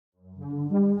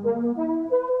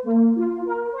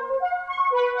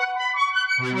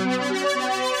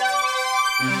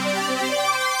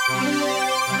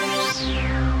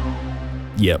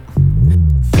Yep.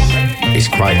 It's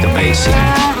quite amazing.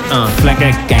 Ask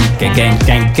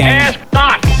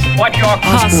not what your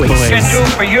Hospitals can do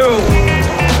for you.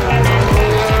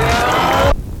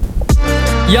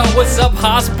 Yo, what's up,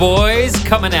 Hoss Boys?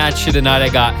 Coming at you tonight. I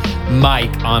got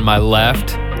Mike on my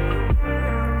left.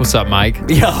 What's up, Mike?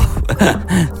 Yo,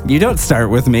 you don't start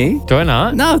with me. Do I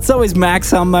not? No, it's always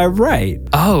Max on my right.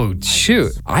 Oh,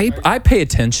 shoot. I pay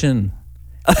attention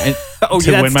to that's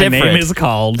when my name different. is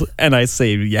called, and I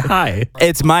say, yeah, hi.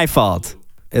 It's my fault.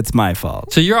 It's my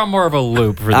fault. So you're on more of a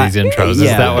loop for these intros. Is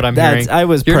yeah, that what I'm hearing? I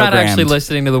was You're not actually programmed.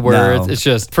 listening to the words. No. It's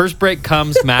just first break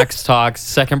comes, Max talks.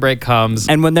 Second break comes.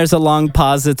 And when there's a long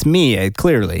pause, it's me,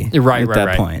 clearly. Right, at right, that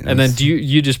right. point. And then do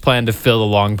you just plan to fill the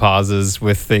long pauses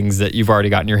with things that you've already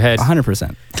got in your head?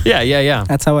 100%. Yeah.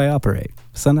 That's how I operate.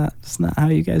 It's not how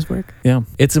you guys work. Yeah,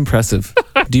 it's impressive.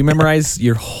 Do you memorize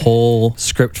your whole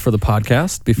script for the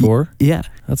podcast before? Yeah.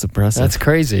 That's impressive. That's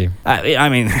crazy. I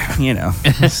mean, you know,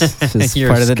 it's just You're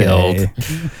part of the skilled. day.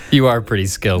 You are a pretty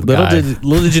skilled Little guy.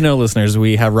 did you know, listeners,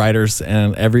 we have writers,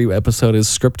 and every episode is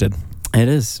scripted. It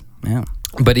is. Yeah.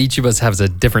 But each of us has a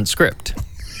different script.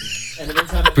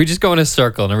 We just go in a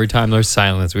circle, and every time there's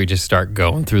silence, we just start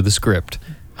going through the script.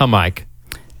 Huh, Mike?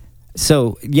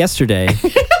 So yesterday,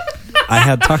 I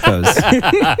had tacos.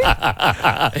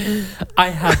 I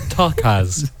had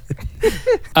tacos.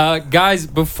 Guys,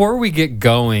 before we get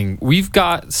going, we've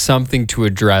got something to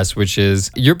address, which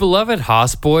is your beloved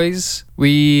Hoss Boys.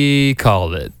 We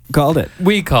called it.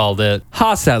 We called it.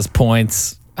 Haas has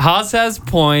points. Hoss has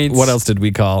points. What else did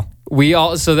we call?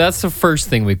 So that's the first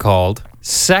thing we called.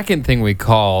 Second thing we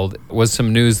called was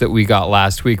some news that we got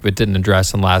last week but didn't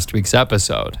address in last week's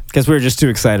episode. Because we were just too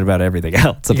excited about everything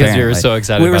else. Because you were so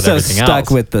excited about everything else. We were so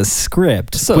stuck with the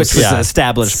script, So which was yeah.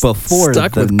 established before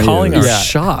Stuck the with news. calling our Yeah.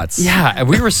 shots. Yeah, and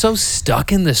we were so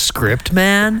stuck in the script,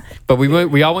 man. But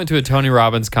we all went to a Tony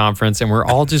Robbins conference, and we're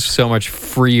all just so much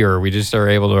freer. We just are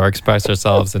able to express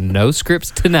ourselves and no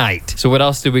scripts tonight. So what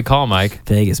else did we call, Mike?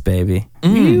 Vegas, baby.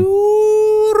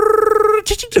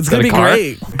 It's going to be car?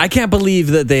 great. I can't believe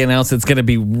that they announced it's going to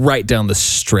be right down the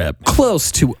strip,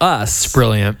 close to us.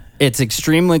 Brilliant. It's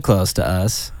extremely close to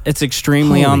us. It's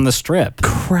extremely Holy on the strip.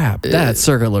 Crap, that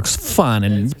circuit looks fun.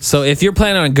 And so if you're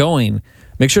planning on going,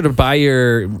 make sure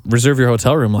to reserve your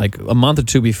hotel room like a month or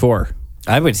two before.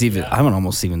 I would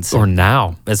almost even say Or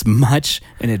now. as much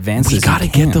in advance We as got to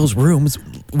you can. get those rooms.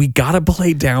 We got to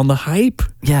play down the hype.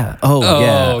 Yeah. Oh,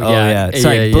 yeah. yeah.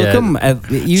 Sorry, Yeah, book yeah. them.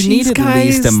 You need at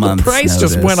least a month's The price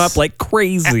just notice. went up like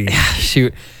crazy.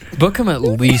 Shoot. Book them at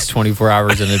least 24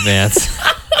 hours in advance.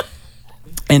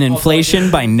 And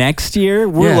inflation by next year,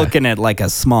 we're Yeah. looking at like a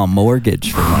small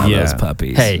mortgage for one Yeah. of those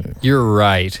puppies. Hey, you're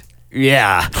right.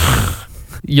 Yeah.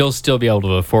 You'll still be able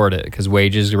to afford it because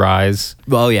wages rise.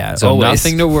 Well, yeah. So always.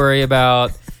 nothing to worry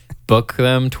about. Book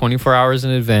them 24 hours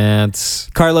in advance.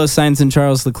 Carlos Sainz and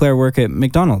Charles Leclerc work at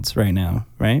McDonald's right now,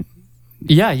 right?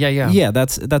 Yeah. Yeah,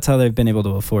 that's how they've been able to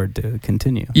afford to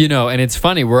continue. You know, and it's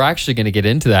funny, we're actually going to get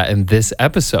into that in this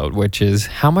episode, which is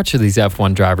how much are these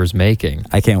F1 drivers making?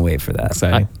 I can't wait for that.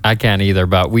 Exciting. I can't either,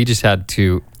 but we just had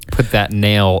to put that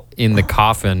nail in the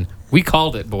coffin. We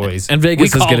called it, boys. And Vegas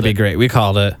is called going to be it. great. We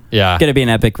called it. Yeah. Going to be an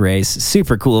epic race.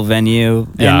 Super cool venue.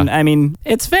 Yeah. And I mean,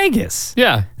 it's Vegas.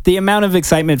 Yeah. The amount of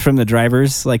excitement from the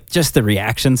drivers, like just the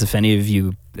reactions, if any of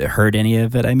you heard any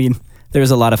of it. I mean, there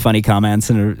was a lot of funny comments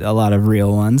and a lot of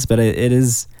real ones, but it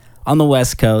is on the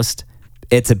West Coast.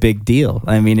 It's a big deal.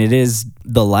 I mean, it is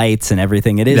the lights and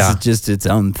everything. It is just its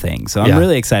own thing. So I'm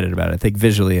really excited about it. I think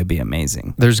visually it'd be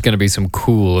amazing. There's going to be some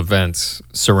cool events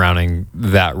surrounding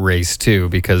that race too,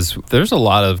 because there's a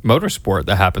lot of motorsport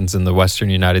that happens in the Western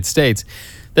United States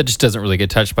that just doesn't really get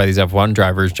touched by these F1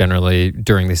 drivers generally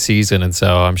during the season. And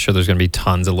so I'm sure there's going to be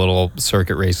tons of little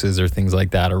circuit races or things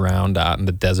like that around out in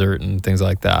the desert and things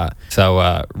like that.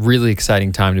 So really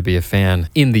exciting time to be a fan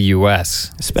in the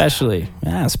U.S. Especially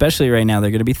right now. There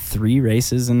are going to be 3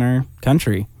 races in our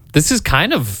country. This is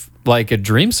kind of like a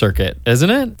dream circuit, isn't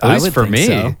it? At I least would for think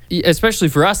me. so. Especially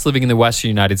for us living in the Western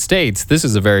United States, this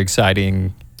is a very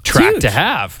exciting track huge. to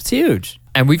have. It's huge.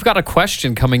 And we've got a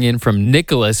question coming in from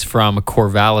Nicholas from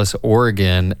Corvallis,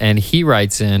 Oregon. And he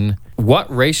writes in,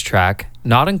 what racetrack,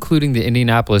 not including the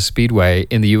Indianapolis Speedway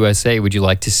in the USA, would you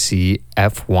like to see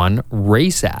F1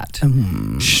 race at?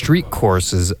 Street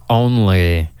courses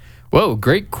only. Whoa,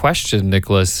 great question,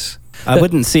 Nicholas. I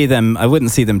wouldn't see them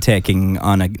taking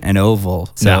on an oval.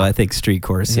 So No. I think street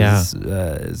courses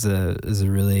is a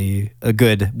really a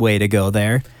good way to go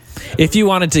there. If you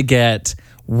wanted to get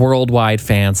worldwide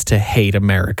fans to hate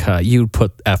America, you'd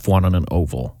put F1 on an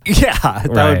oval. Yeah, that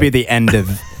Right. would be the end of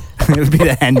It would be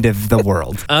the end of the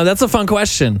world. That's a fun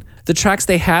question. The tracks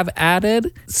they have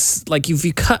added, like if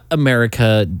you cut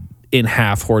America in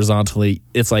half horizontally,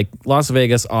 it's like Las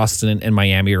Vegas, Austin, and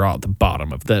Miami are all at the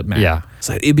bottom of the map. Yeah.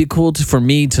 So it'd be cool for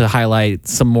me to highlight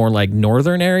some more like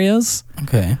northern areas.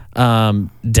 Okay.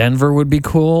 Denver would be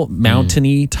cool.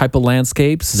 Mountainy type of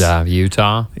landscapes. Yeah,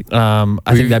 Utah.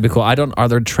 I think that'd be cool. Are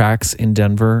there tracks in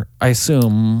Denver? I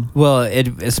assume. Well,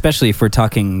 especially if we're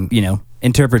talking,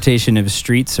 interpretation of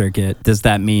street circuit, does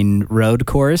that mean road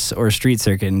course or street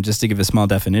circuit? And just to give a small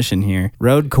definition here,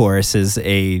 road course is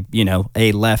a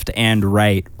left and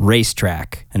right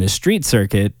racetrack, and a street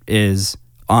circuit is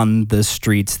on the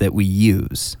streets that we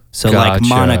use. So like Gotcha.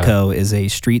 Monaco is a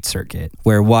street circuit,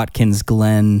 where Watkins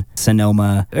Glen,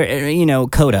 Sonoma,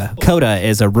 Coda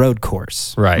is a road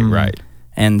course. Right, right.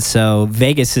 And so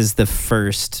Vegas is the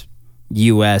first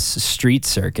U.S. street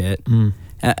circuit.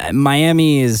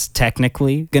 Miami is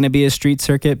technically going to be a street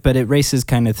circuit, but it races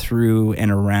kind of through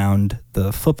and around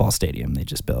the football stadium they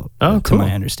just built, to cool.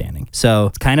 my understanding. So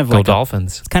it's kind of Go like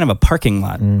Dolphins. it's kind of a parking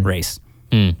lot race.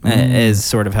 Is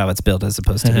sort of how it's built, as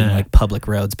opposed to being like public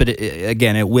roads. But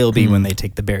again, it will be when they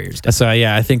take the barriers down. So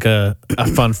yeah, I think a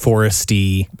fun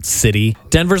foresty city.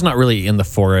 Denver's not really in the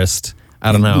forest.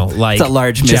 I don't know, like It's a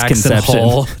large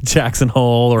misconception. Jackson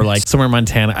Hole, or like somewhere in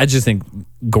Montana. I just think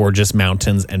gorgeous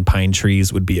mountains and pine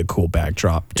trees would be a cool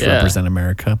backdrop to Yeah. represent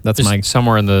America. That's Just my.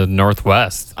 somewhere in the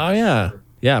Northwest. Oh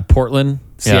yeah, Portland,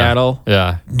 Seattle,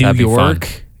 Yeah. New That'd be fun.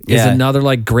 York is Yeah. another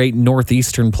like great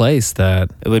northeastern place that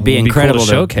It would be cool incredible to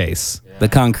to- showcase. The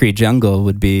concrete jungle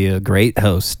would be a great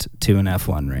host to an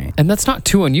F1 race. And that's not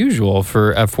too unusual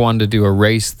for F1 to do a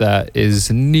race that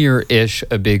is near-ish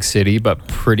a big city, but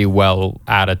pretty well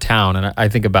out of town. And I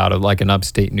think about it like an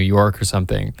upstate New York or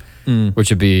something, which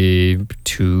would be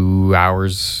 2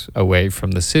 hours away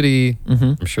from the city.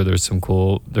 I'm sure there's some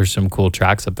cool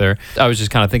tracks up there. I was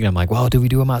just kind of thinking, I'm like, well, do we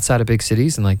do them outside of big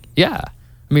cities? And like, yeah.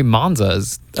 I mean, Monza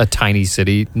is a tiny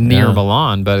city near Yeah.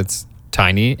 Milan, but it's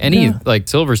tiny. Like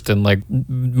Silverstone, like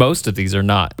most of these are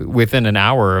not within an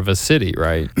hour of a city,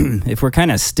 right? If we're kind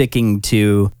of sticking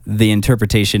to the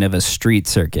interpretation of a street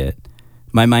circuit,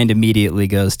 my mind immediately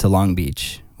goes to Long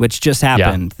Beach, which just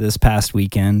happened this past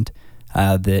weekend.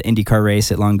 The IndyCar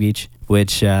race at Long Beach,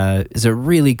 which is a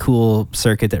really cool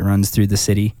circuit that runs through the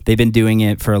city. They've been doing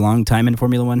it for a long time, and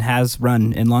Formula One has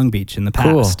run in Long Beach in the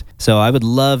past. So I would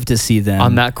love to see them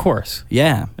On that course.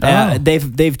 Yeah, Oh.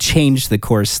 they've changed the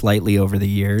course slightly over the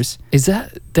years. Is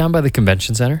that down by the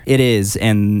convention center? It is,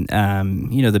 and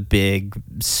the big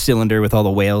cylinder with all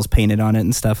the whales painted on it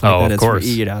and stuff like Oh, that. of course.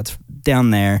 It's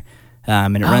down there.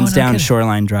 And it runs no down kidding.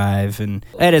 Shoreline Drive, and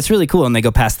it's really cool. And they go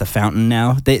past the fountain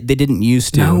now. They didn't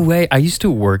used to. No way. I used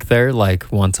to work there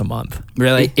like once a month.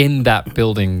 Really? In that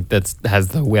building that has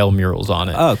the whale murals on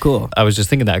it. Oh, cool. I was just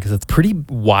thinking that because it's pretty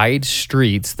wide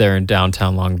streets there in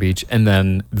downtown Long Beach, and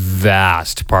then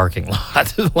vast parking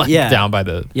lot like Yeah. down by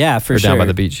the For or sure. down by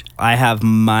the beach. I have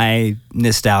my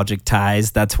nostalgic ties.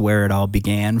 That's where it all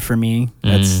began for me.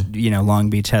 That's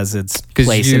Long Beach has its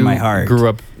place in my heart. Grew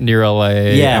up near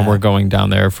LA, Yeah. and we're going down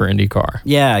there for IndyCar.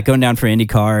 Yeah, going down for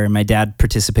IndyCar. My dad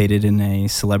participated in a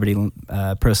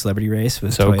pro celebrity race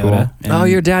with So Toyota. cool. And- Oh,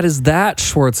 your dad is that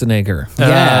Schwarzenegger.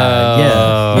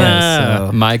 Yeah.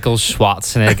 So Michael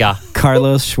Schwarzenegger.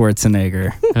 Carlos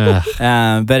Schwarzenegger.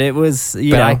 But it was,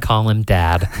 But I call him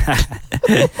Dad.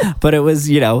 but it was,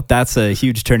 that's a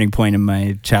huge turning point in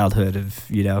my childhood of,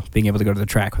 being able to go to the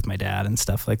track with my dad and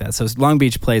stuff like that. So Long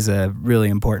Beach plays a really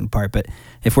important part. But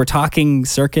if we're talking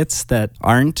circuits that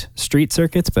aren't street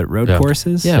circuits, but road Yeah.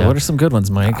 courses, Yeah, what are some good ones,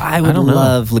 Mike? I would don't know.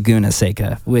 love Laguna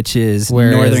Seca, which is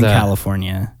Where is Northern that?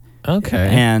 California. Okay.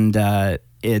 And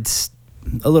it's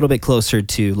a little bit closer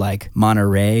to like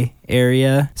Monterey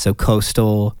area, so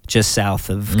coastal, just south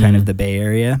of kind of the Bay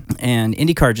Area. And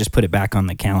IndyCar just put it back on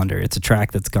the calendar. It's a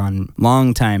track that's gone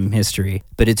long time history,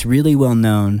 but it's really well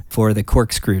known for the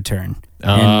corkscrew turn.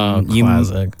 Oh, And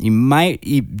classic. You might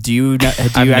do you I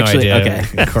have no actually idea.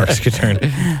 okay. Of course, good turn.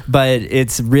 But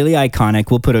it's really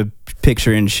iconic. We'll put a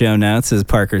picture in show notes as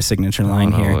Parker's signature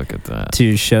line here Look at that.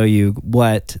 to show you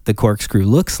what the corkscrew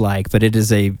looks like, but it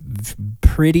is a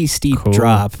pretty steep Cool.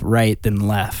 drop right then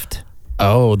left.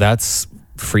 Oh, that's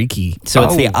freaky. So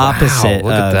it's Oh, the wow. opposite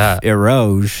Look at of that.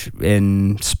 Eroge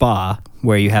in Spa,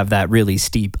 where you have that really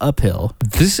steep uphill.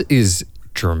 This is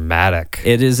dramatic.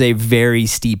 It is a very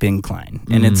steep incline,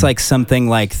 and it's like something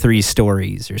like 3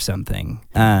 stories or something.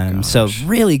 So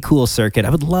really cool circuit. I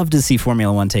would love to see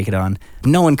Formula One take it on.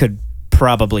 No one could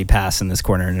probably pass in this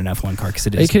corner in an F1 car because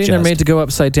it Are you is kidding? They're just, made to go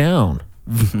upside down.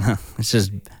 it's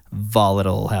just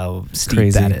volatile how steep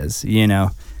Crazy. that is,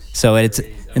 So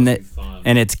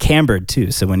And it's cambered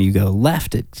too. So when you go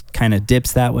left, it kind of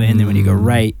dips that way, and then when you go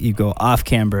right, you go off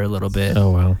camber a little bit.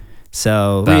 Oh wow.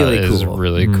 So That really is cool.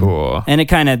 really cool. And it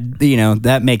kind of,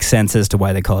 that makes sense as to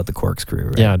why they call it the corkscrew.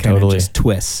 Right? Yeah, Kinda totally. just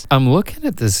twists. I'm looking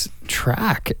at this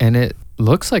track, and it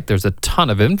looks like there's a ton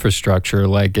of infrastructure.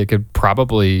 Like it could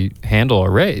probably handle a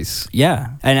race. Yeah,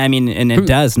 and I mean, and it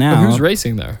does now. Who's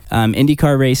racing there?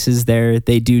 IndyCar races there.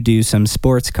 They do some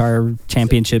sports car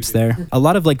championships there. A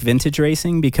lot of like vintage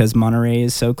racing because Monterey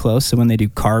is so close. So when they do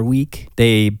Car Week,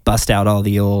 they bust out all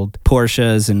the old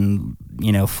Porsches and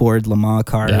Ford Le Mans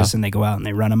cars, and they go out and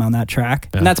they run them on that track.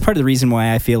 And that's part of the reason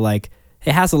why I feel like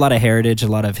it has a lot of heritage, a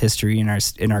lot of history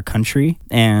in our country.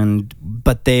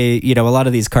 But they, a lot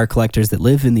of these car collectors that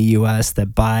live in the U.S.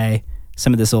 that buy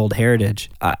some of this old heritage,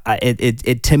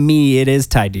 it to me it is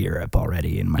tied to Europe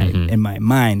already in my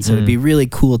mind. So it'd be really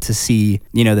cool to see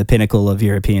the pinnacle of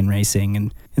European racing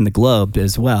and in the globe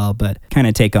as well, but kind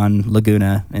of take on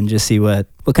Laguna and just see what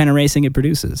kind of racing it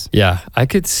produces. Yeah, I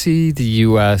could see the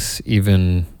U.S.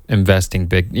 even investing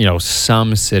big,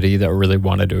 some city that really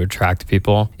wanted to attract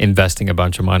people, investing a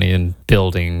bunch of money in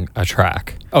building a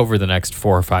track over the next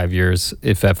 4 or 5 years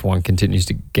if F1 continues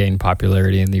to gain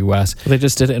popularity in the U.S. They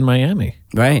just did it in Miami.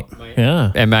 Right.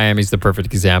 Yeah. And Miami's the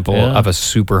perfect example of a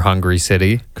super hungry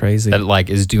city. Crazy. That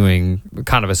is doing,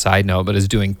 kind of a side note, but is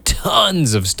doing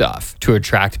tons of stuff to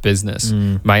attract business.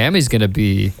 Miami's going to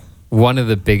be one of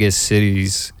the biggest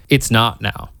cities. It's not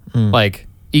now.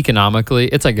 Economically,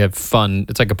 it's like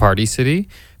a party city,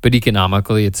 but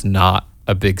economically, it's not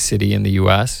a big city in the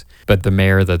U.S. But the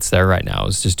mayor that's there right now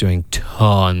is just doing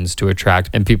tons to attract,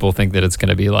 and people think that it's going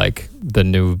to be like the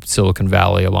new Silicon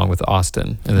Valley along with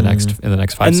Austin in the next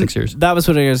 5-6 years. That was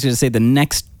what I was going to say. The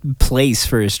next place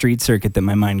for a street circuit that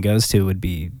my mind goes to would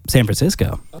be San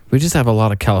Francisco. We just have a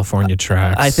lot of California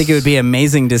tracks. I think it would be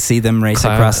amazing to see them race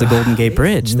across the Golden Gate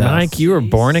Bridge. Though. Mike, you were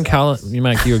born in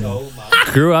Mike, you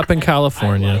grew up in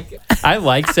California. I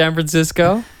like San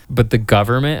Francisco, but the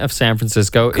government of San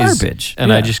Francisco is garbage.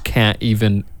 And I just can't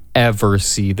even ever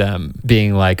see them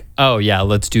being like, oh yeah,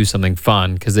 let's do something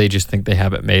fun, because they just think they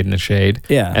have it made in the shade.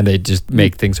 Yeah. And they just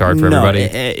make things hard for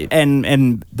everybody.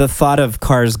 And the thought of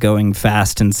cars going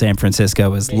fast in San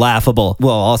Francisco is laughable.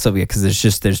 Well, also because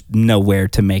there's nowhere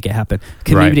to make it happen.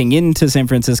 Commuting into San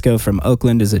Francisco from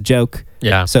Oakland is a joke.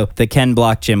 Yeah. So the Ken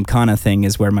Block Gymkhana thing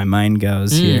is where my mind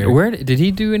goes here. Where did he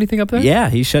do anything up there?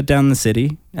 Yeah, he shut down the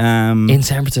city. In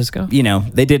San Francisco?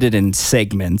 They did it in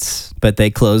segments, but they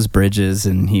closed bridges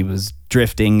and he was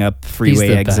drifting up freeway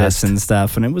exits best. and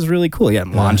stuff. And it was really cool. Yeah,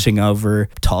 launching over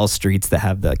tall streets that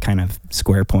have the kind of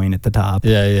square point at the top.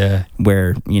 Yeah.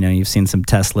 Where, you've seen some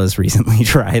Teslas recently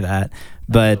try that.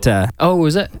 But Oh,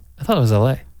 was it? I thought it was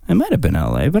LA. it might have been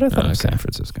LA, but I thought it was Okay. San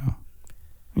Francisco.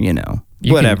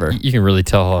 Whatever. You can really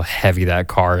tell how heavy that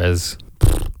car is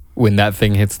when that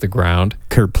thing hits the ground.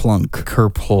 Kerplunk.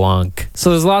 Kerplunk.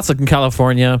 So there's lots in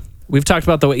California. We've talked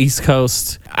about the East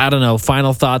Coast. I don't know.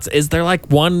 Final thoughts. Is there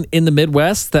one in the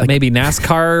Midwest that maybe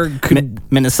NASCAR could...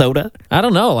 Minnesota? I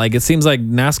don't know. It seems like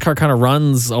NASCAR kind of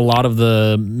runs a lot of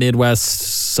the Midwest,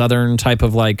 Southern type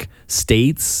of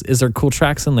states. Is there cool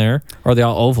tracks in there? Or are they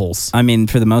all ovals? I mean,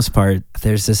 for the most part,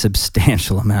 there's a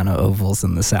substantial amount of ovals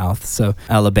in the South. So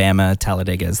Alabama,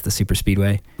 Talladega is the super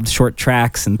speedway. Short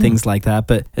tracks and things like that.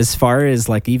 But as far as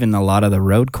even a lot of the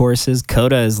road courses,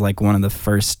 COTA is one of the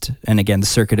first, and again, the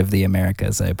Circuit of the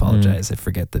Americas. I apologize. I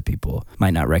forget that people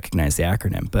might not recognize the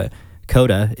acronym. But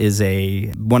COTA is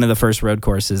one of the first road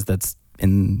courses that's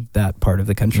in that part of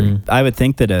the country. I would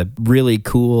think that a really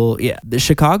cool... the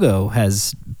Chicago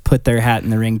has put their hat in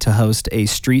the ring to host a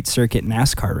street circuit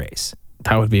NASCAR race.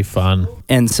 That would be fun.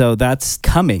 And so that's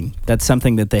coming. That's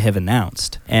something that they have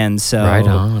announced. And so, Right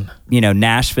on.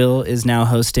 Nashville is now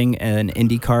hosting an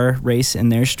IndyCar race in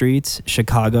their streets.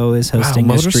 Chicago is hosting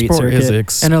a street motorsport circuit. is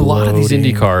exploding. And a lot of these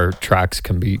IndyCar tracks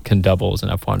can double as an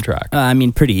F1 track.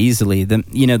 Pretty easily.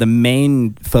 The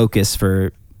main focus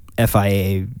for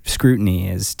FIA scrutiny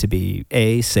is to be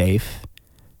A, safe,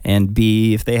 and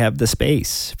B, if they have the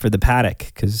space for the paddock,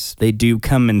 because they do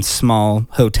come in small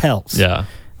hotels. Yeah.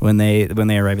 When they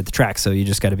arrive at the track. So you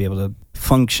just got to be able to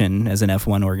function as an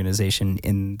F1 organization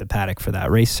in the paddock for that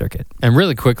race circuit. And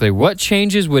really quickly, what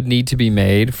changes would need to be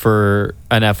made for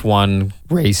an F1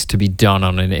 race to be done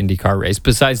on an IndyCar race,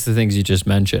 besides the things you just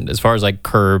mentioned, as far as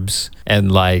curbs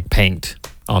and paint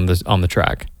on the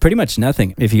track? Pretty much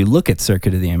nothing. If you look at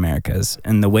Circuit of the Americas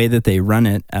and the way that they run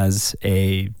it as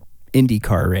a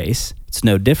IndyCar race, it's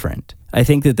no different. I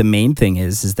think that the main thing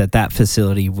is that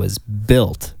facility was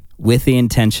built with the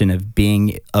intention of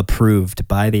being approved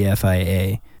by the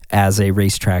FIA as a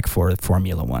racetrack for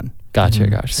Formula One.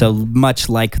 Gotcha. So much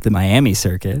like the Miami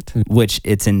circuit, which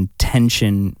its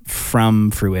intention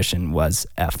from fruition was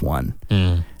F1.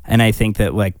 And I think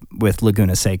that like with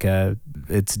Laguna Seca,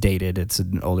 it's dated, it's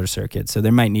an older circuit, so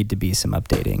there might need to be some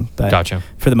updating. But Gotcha.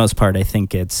 for the most part, I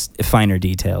think it's finer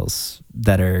details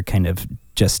that are kind of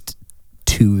just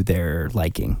to their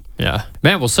liking. Yeah.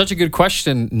 Man, well, such a good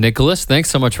question, Nicholas. Thanks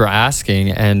so much for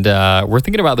asking. And we're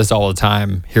thinking about this all the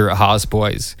time here at Haas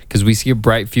Boys because we see a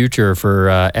bright future for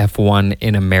F1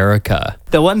 in America.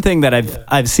 The one thing that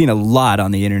I've seen a lot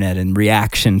on the internet in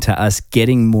reaction to us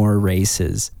getting more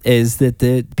races is that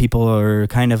the people are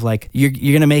kind of like, you're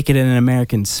going to make it an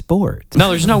American sport. No,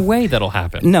 there's no way that'll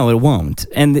happen. No, it won't.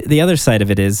 And the other side of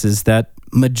it is that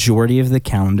majority of the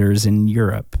calendar is in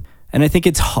Europe. And I think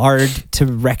it's hard to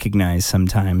recognize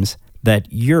sometimes that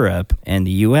Europe and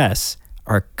the US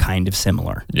are kind of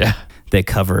similar. Yeah. They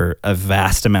cover a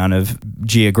vast amount of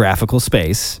geographical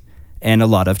space and a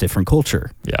lot of different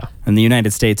culture. Yeah. And the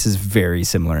United States is very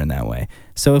similar in that way.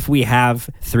 So if we have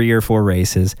 3 or 4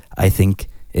 races, I think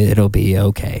it'll be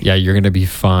okay. Yeah, you're going to be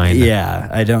fine. Yeah,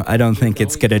 I don't think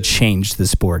it's going to change the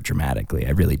sport dramatically. I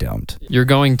really don't. You're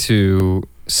going to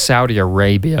Saudi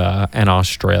Arabia and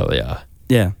Australia.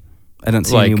 Yeah. I don't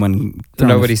see Like, anyone.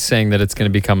 Nobody's saying that it's going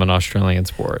to become an Australian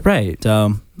sport. Right.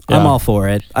 I'm Yeah. all for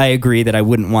it. I agree that I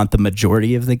wouldn't want the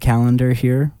majority of the calendar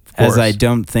here, as I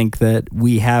don't think that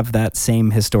we have that same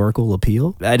historical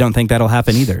appeal. I don't think that'll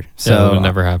happen either. So So it'll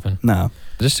never happen. No,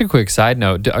 Just a quick side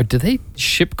note: do they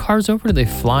ship cars over? Or do they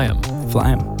fly them?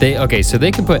 fly 'em. So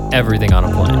they can put everything on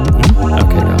a plane.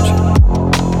 Okay,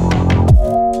 gotcha.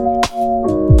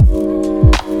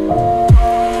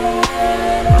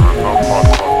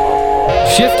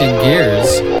 Shifting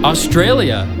gears,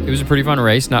 Australia. It was a pretty fun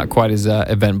race, not quite as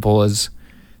eventful as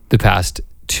the past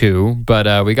 2,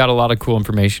 but we got a lot of cool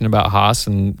information about Haas,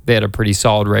 and they had a pretty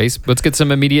solid race. Let's get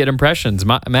some immediate impressions.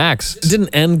 Max. It didn't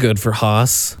end good for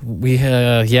Haas. We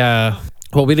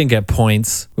well, we didn't get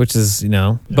points, which is,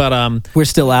 but We're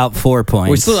still out 4 points.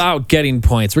 we're still out getting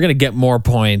points. We're going to get more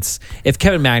points. If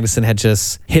Kevin Magnussen had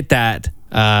just hit that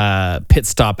pit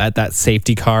stop at that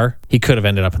safety car, he could have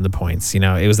ended up in the points.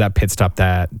 It was that pit stop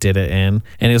that did it in.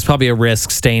 And it was probably a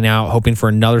risk staying out, hoping for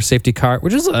another safety car,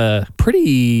 which is a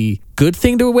pretty good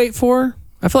thing to wait for.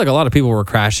 I feel like a lot of people were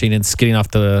crashing and skidding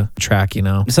off the track,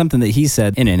 Something that he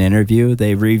said in an interview,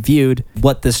 they reviewed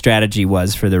what the strategy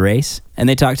was for the race. And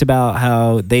they talked about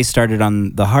how they started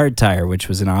on the hard tire, which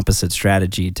was an opposite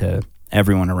strategy to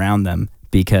everyone around them,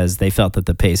 because they felt that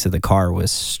the pace of the car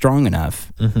was strong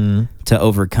enough to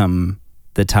overcome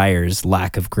the tire's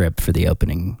lack of grip for the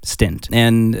opening stint.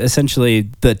 And essentially,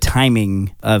 the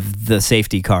timing of the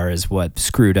safety car is what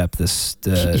screwed up this.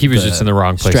 He was just in the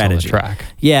wrong place strategy. on the track.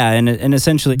 Yeah, and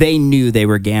essentially, they knew they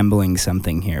were gambling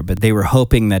something here, but they were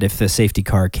hoping that if the safety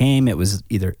car came, it was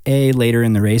either A, later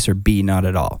in the race, or B, not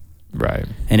at all. Right.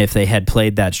 And if they had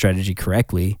played that strategy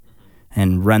correctly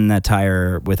and run that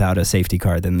tire without a safety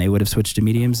car, then they would have switched to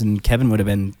mediums and Kevin would have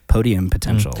been podium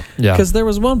potential. Yeah. Because there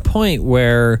was one point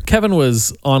where Kevin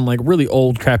was on like really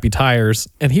old crappy tires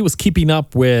and he was keeping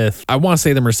up with, I want to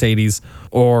say the Mercedes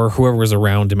or whoever was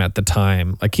around him at the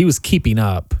time. Like he was keeping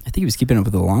up. I think he was keeping up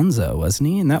with Alonso, wasn't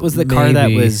he? And that was the car that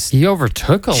Maybe. was He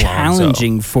overtook Alonso.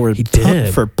 challenging for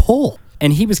did. for pole.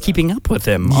 And he was keeping up with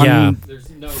him on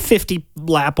 50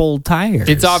 lap old tires.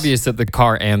 It's obvious that the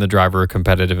car and the driver are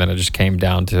competitive, and it just came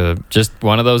down to just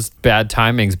one of those bad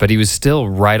timings. But he was still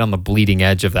right on the bleeding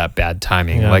edge of that bad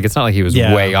timing. Yeah. Like, it's not like he was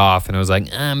Yeah. way off, and it was like,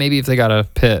 maybe if they got a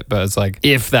pit. But it's like,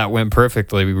 if that went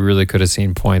perfectly, we really could have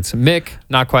seen points. Mick,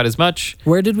 not quite as much.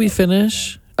 Where did we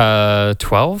finish?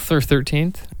 12th or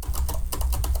 13th?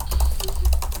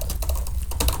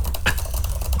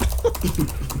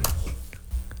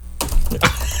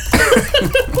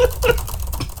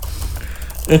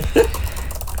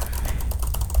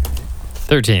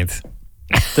 th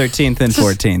 13th and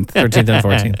 14th, 13th and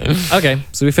 14th. Okay,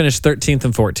 so we finished 13th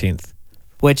and 14th.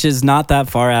 which is not that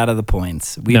far out of the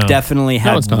points. We've No. definitely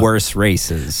had it's not. worse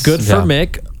races. Good for Yeah.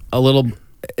 Mick. A little.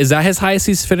 Is that his highest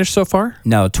he's finished so far?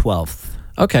 No, 12th.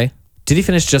 Okay. Did he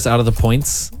finish just out of the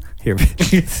points? Here.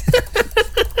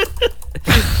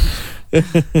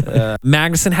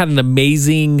 Magnussen had an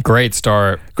amazing, Great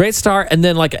start. great start, and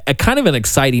then like a kind of an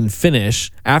exciting finish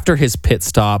after his pit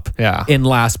stop. Yeah. In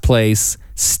last place,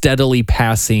 steadily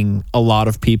passing a lot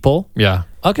of people. Yeah.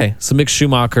 Okay, so Mick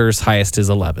Schumacher's highest is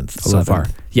 11th so 11th. far.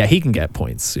 Yeah, he can get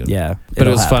points soon. Yeah, but it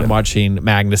it'll was fun happen. watching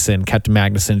Captain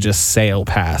Magnussen, just sail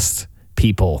past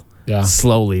people. Yeah.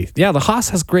 slowly. Yeah, the Haas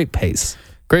has great pace.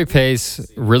 Great pace,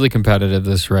 really competitive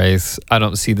this race. I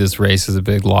don't see this race as a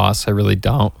big loss. I really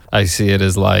don't. I see it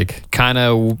as like kind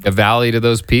of a valley to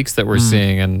those peaks that we're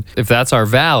seeing. And if that's our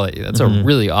valley, that's a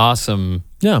really awesome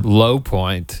low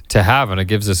point to have. And it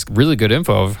gives us really good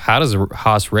info of how does a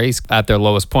Haas race at their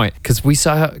lowest point. Because we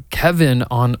saw Kevin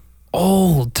on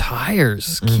old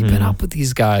tires keeping up with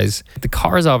these guys. The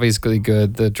car is obviously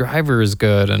good. The driver is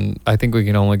good. And I think we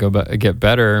can only get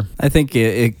better. I think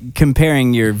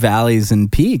comparing your valleys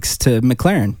and peaks to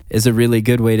McLaren is a really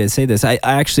good way to say this. I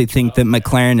actually think that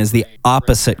McLaren is the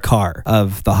opposite car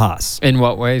of the Haas. In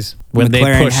what ways? When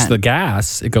McLaren they push the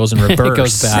gas, it goes in reverse. It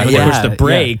goes back. When they push Yeah, the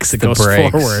brakes, it The goes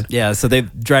brakes. forward. Yeah, so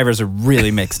drivers are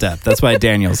really mixed up. That's why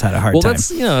Daniel's had a hard Well, time.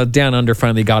 that's, down under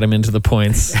finally got him into the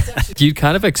points. You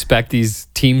kind of expect these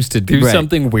teams to do Right.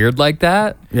 something weird like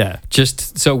that. Yeah.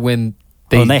 Just so when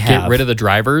they, Oh, and they get have. rid of the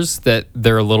drivers, that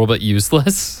they're a little bit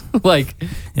useless. Like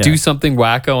Yeah. do something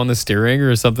wacko on the steering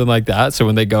or something like that. So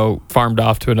when they go farmed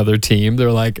off to another team,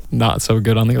 they're like not so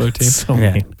good on the other team. So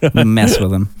Yeah. many. Mess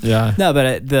with them. Yeah. No, but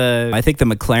I think the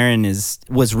McLaren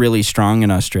was really strong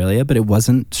in Australia, but it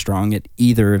wasn't strong at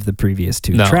either of the previous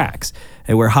two No. tracks.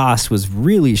 And where Haas was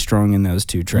really strong in those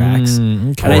two tracks. Okay.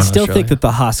 And I In still Australia. think that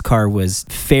the Haas car was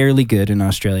fairly good in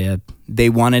Australia. They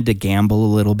wanted to gamble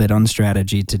a little bit on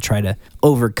strategy to try to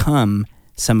overcome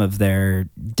some of their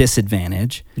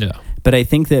disadvantage. Yeah. But I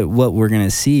think that what we're going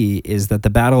to see is that the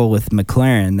battle with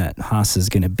McLaren that Haas is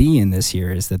going to be in this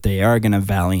year is that they are going to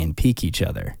valley and peak each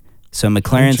other. So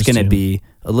McLaren's going to Interesting. be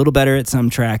a little better at some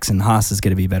tracks and Haas is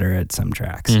going to be better at some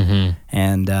tracks.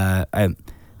 And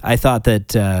I thought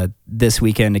that this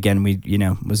weekend, again,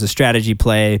 was a strategy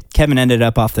play. Kevin ended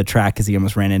up off the track because he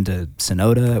almost ran into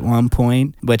Sonoda at one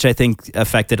point, which I think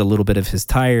affected a little bit of his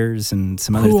tires and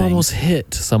some other Who things. almost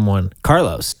hit someone?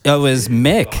 Carlos. It was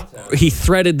Mick. He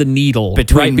threaded the needle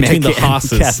Between between Mick the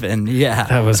Haas's. and Kevin. Yeah.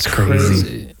 That was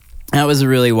crazy. That was a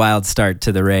really wild start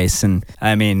to the race. And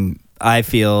I mean, I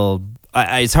feel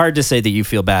it's hard to say that you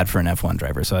feel bad for an F1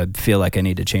 driver. So I feel like I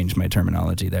need to change my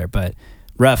terminology there. But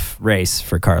rough race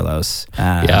for Carlos.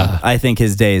 Yeah. I think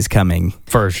his day is coming.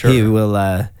 For sure. He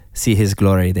will see his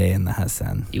glory day in the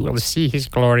Hassan. You will see his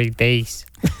glory days.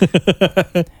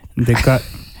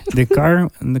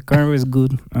 The car was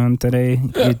good today.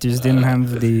 It just didn't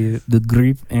have the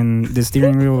grip and the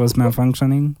steering wheel was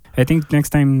malfunctioning. I think next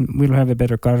time we'll have a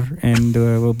better car and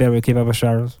we'll be able to keep up with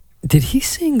Charles. Did he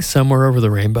sing Somewhere Over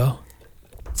the Rainbow?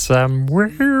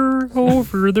 Somewhere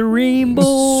over the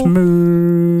rainbow.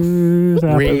 Smooth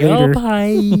Way up operator.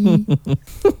 high.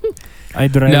 I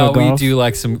drive No, a we Golf. do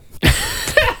like some.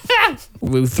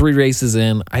 With 3 races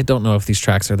in, I don't know if these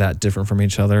tracks are that different from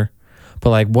each other. But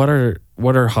like, what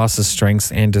are Haas's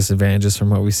strengths and disadvantages from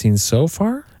what we've seen so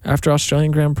far after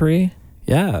Australian Grand Prix?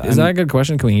 Yeah. Is that a good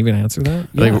question? Can we even answer that?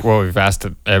 I think, well, we've asked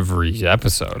it every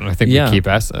episode, and I think Yeah. we keep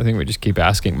asking. I think we just keep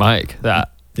asking Mike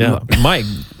that. Yeah, Mike,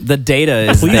 the data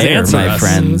is please there, answer my us.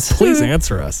 friends. Please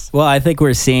answer us. Well, I think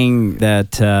we're seeing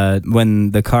that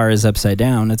when the car is upside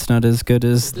down, it's not as good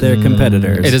as their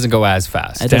competitors. It doesn't go as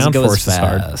fast. It doesn't go as Downforce is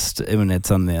hard. fast when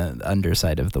it's on the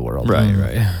underside of the world. Right.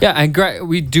 Yeah, and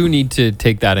we do need to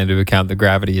take that into account. The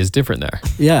gravity is different there.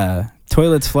 Yeah.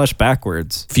 Toilets flush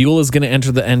backwards. Fuel is going to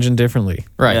enter the engine differently.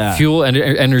 Right. Yeah. Fuel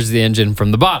enters the engine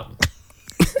from the bottom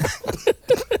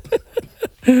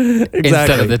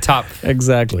instead of the top,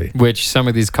 Exactly. which some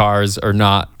of these cars are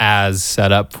not as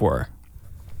set up for.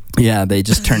 Yeah, they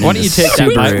just turn Why don't into you take that,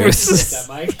 Subarus.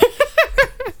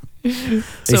 They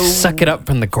suck it up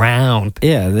from the ground.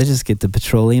 Yeah, they just get the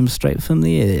petroleum straight from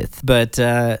the earth. But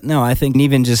no, I think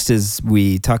even just as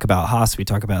we talk about Haas, we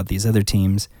talk about these other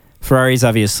teams. Ferrari's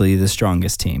obviously the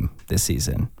strongest team this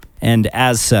season. And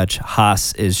as such,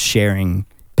 Haas is sharing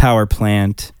power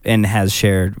plant and has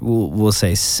shared, we'll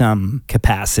say, some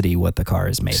capacity what the car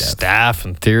is made of. Staff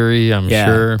in theory, I'm Yeah,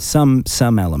 sure. some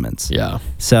elements. Yeah.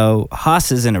 So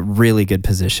Haas is in a really good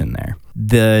position there.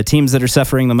 The teams that are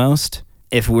suffering the most,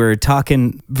 if we're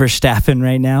talking Verstappen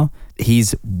right now,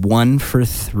 he's 1 for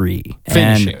 3.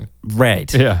 Finishing.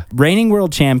 Right. Yeah. Reigning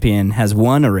world champion has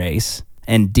won a race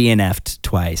and DNF'd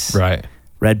twice. Right.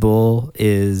 Red Bull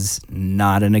is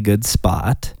not in a good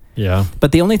spot. Yeah.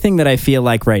 But the only thing that I feel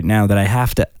like right now that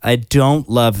I don't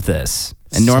love this.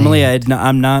 And normally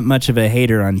I'm not much of a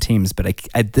hater on teams, but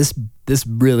this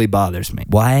really bothers me.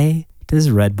 Why does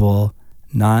Red Bull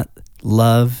not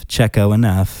love Checo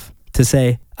enough to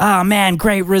say, oh man,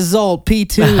 great result,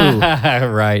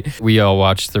 P2. Right. We all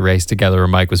watched the race together where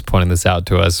Mike was pointing this out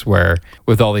to us, where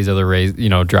with all these other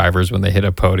drivers, when they hit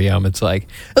a podium, it's like,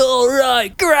 all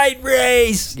right, great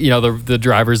race. The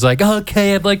driver's like,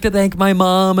 okay, I'd like to thank my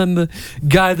mom and the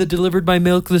guy that delivered my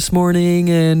milk this morning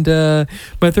and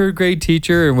my third grade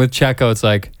teacher. And with Checo, it's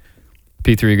like,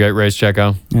 P3, great race,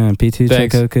 Checo. Yeah, P2,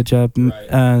 Thanks. Checo, good job.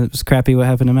 It was crappy what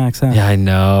happened to Max, huh? Yeah, I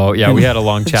know. Yeah, we had a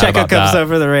long chat Checo about comes that.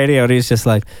 over the radio and he's just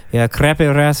like, yeah, crappy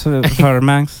race for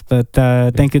Max, but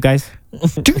thank you guys.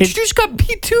 Dude, you just got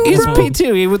P2. He's bro.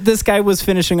 P2. This guy was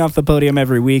finishing off the podium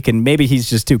every week, and maybe he's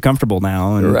just too comfortable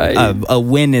now. And Right. a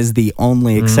win is the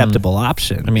only acceptable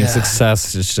option. I mean,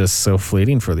 success is just so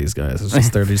fleeting for these guys. It's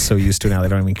just they're just so used to it now they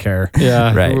don't even care.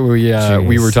 Yeah, Right. We were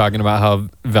Jeez. talking about how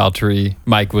Valtteri,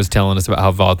 Mike was telling us about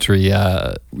how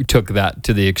Valtteri took that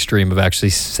to the extreme of actually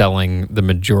selling the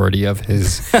majority of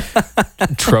his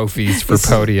trophies for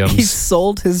podiums. He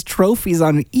sold his trophies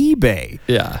on eBay.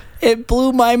 Yeah. It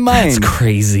blew my mind. That's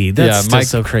crazy. That's just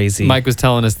so crazy. Mike was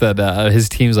telling us that his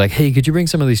team's like, hey, could you bring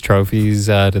some of these trophies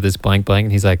to this blank blank?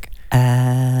 And he's like,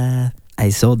 I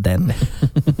sold them.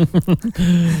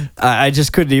 I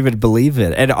just couldn't even believe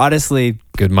it. And honestly,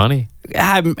 good money.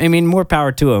 I mean, more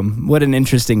power to him. What an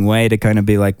interesting way to kind of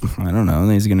be like, I don't know,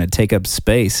 he's going to take up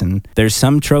space. And there's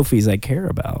some trophies I care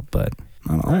about, but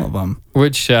not all of them.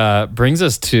 Which brings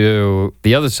us to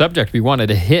the other subject we wanted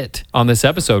to hit on this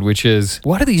episode, which is,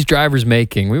 what are these drivers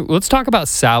making? Let's talk about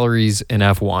salaries in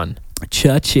F1.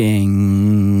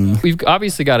 Cha-ching. We've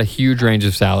obviously got a huge range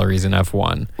of salaries in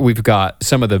F1. We've got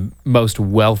some of the most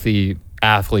wealthy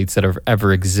athletes that have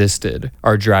ever existed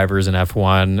are drivers in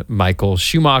F1. Michael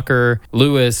Schumacher,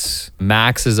 Lewis,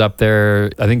 Max is up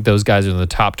there. I think those guys are in the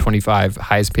top 25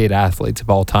 highest paid athletes of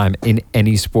all time in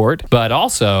any sport. But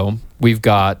also, we've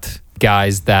got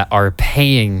guys that are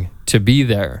paying to be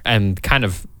there and kind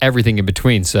of everything in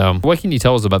between. So what can you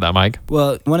tell us about that, Mike?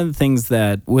 Well, one of the things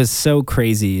that was so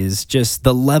crazy is just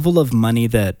the level of money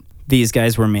that these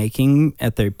guys were making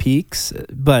at their peaks,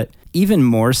 but even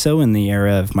more so in the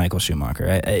era of Michael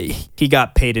Schumacher. He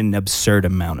got paid an absurd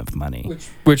amount of money.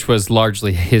 Which was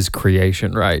largely his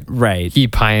creation, right? Right. He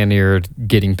pioneered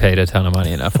getting paid a ton of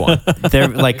money in F1. They're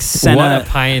like What Senna a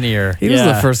pioneer. He was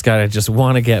Yeah. the first guy to just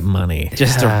want to get money.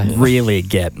 just to really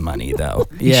get money though.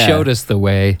 He showed us the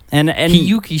way. And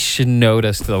Hiyuki showed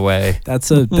us the way.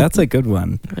 that's a good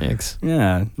one. Thanks.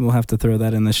 Yeah, we'll have to throw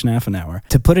that in the Schnaffenhour.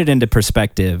 To put it into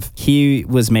perspective, he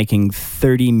was making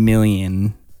 30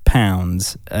 million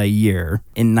pounds a year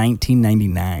in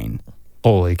 1999.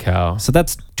 Holy cow. So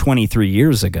that's 23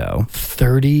 years ago.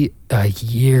 30 a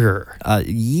year. A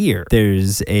year.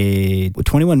 There's a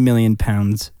 21 million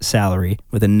pounds salary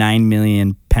with a 9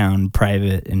 million pound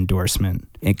private endorsement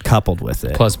coupled with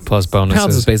it. Plus Pounds is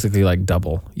bonuses. basically like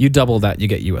double. You double that, you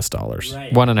get US dollars.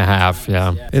 1.5.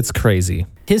 Yeah. It's crazy.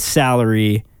 His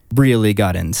salary really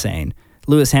got insane.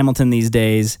 Lewis Hamilton these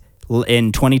days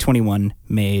in 2021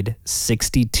 made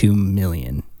 62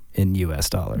 million in US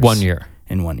dollars. 1 year.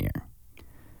 In 1 year.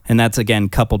 And that's again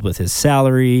coupled with his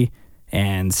salary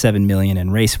and 7 million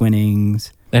in race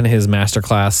winnings. And his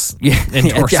masterclass Yeah,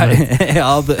 endorsement.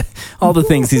 all the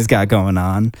things he's got going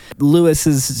on. Lewis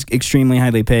is extremely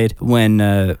highly paid. When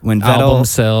Vettel, Album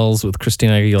sales with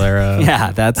Christina Aguilera.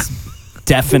 yeah, that's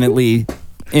definitely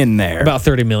in there. About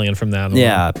 30 million from that. alone.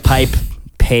 Yeah, pipe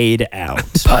paid out.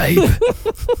 Pipe.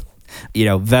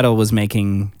 Vettel was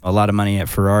making a lot of money at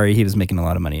Ferrari. He was making a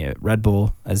lot of money at Red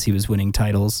Bull as he was winning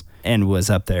titles and was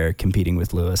up there competing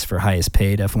with Lewis for highest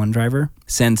paid F1 driver.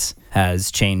 Since has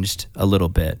changed a little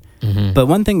bit. Mm-hmm. But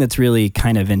one thing that's really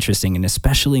kind of interesting, and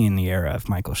especially in the era of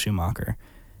Michael Schumacher,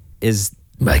 is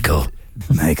Michael,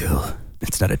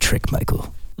 it's not a trick,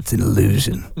 Michael. It's an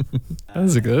illusion.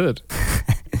 That's good.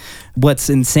 What's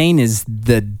insane is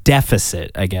the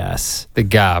deficit, I guess. The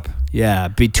gap. Yeah,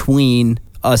 between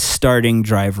a starting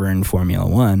driver in Formula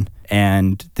One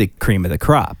and the cream of the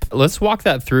crop. Let's walk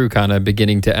that through kind of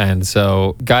beginning to end.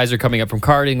 So guys are coming up from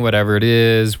karting, whatever it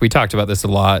is. We talked about this a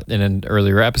lot in an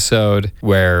earlier episode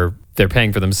where they're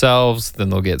paying for themselves, then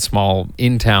they'll get small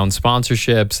in-town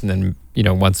sponsorships, and then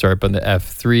once they're up in the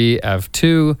F3,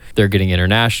 F2, they're getting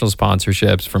international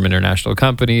sponsorships from international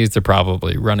companies. They're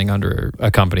probably running under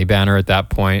a company banner at that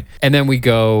point. And then we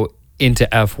go into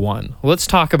F1. Let's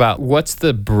talk about what's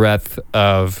the breadth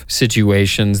of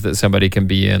situations that somebody can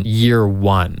be in year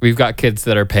one. We've got kids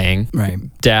that are paying. Right.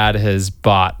 Dad has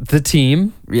bought the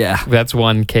team. Yeah. That's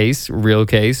one case, real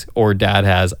case. Or dad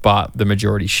has bought the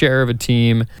majority share of a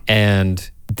team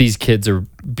and these kids are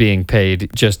being paid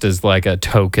just as like a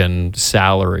token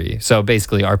salary. So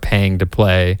basically are paying to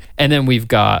play. And then we've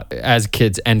got, as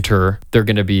kids enter, they're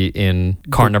going to be in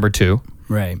car number 2.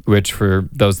 Right. Which, for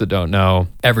those that don't know,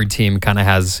 every team kind of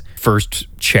has first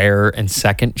chair and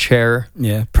second chair.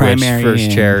 Yeah. Primary. Which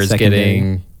first chair is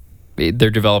secondary. they're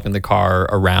developing the car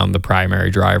around the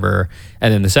primary driver.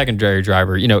 And then the secondary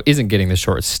driver, isn't getting the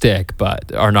short stick,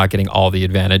 but are not getting all the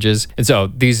advantages. And so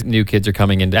these new kids are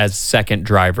coming in as second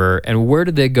driver. And where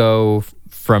do they go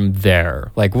from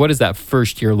there? Like, what does that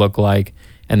first year look like?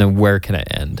 And then where can it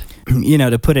end?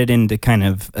 To put it into kind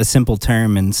of a simple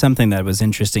term, and something that was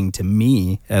interesting to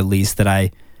me, at least, that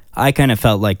I kind of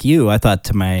felt like you. I thought,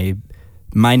 to my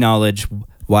knowledge,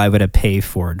 why would a pay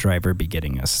for driver be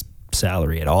getting a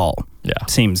salary at all? Yeah.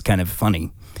 Seems kind of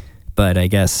funny. But I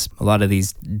guess a lot of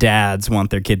these dads want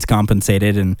their kids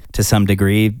compensated, and to some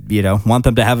degree, want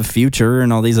them to have a future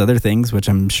and all these other things, which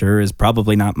I'm sure is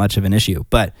probably not much of an issue.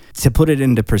 But to put it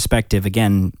into perspective,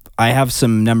 again, I have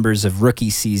some numbers of rookie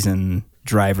season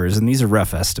drivers, and these are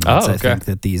rough estimates. Oh, okay. I think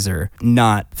that these are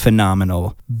not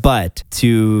phenomenal. But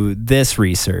to this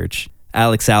research,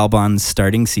 Alex Albon's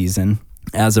starting season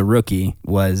as a rookie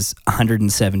was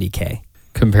 $170K.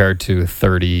 Compared to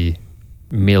 30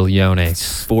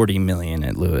 millones. 40 million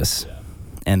at Lewis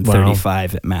and Wow.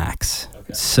 35 at Max.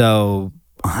 So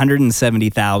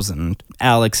 170,000.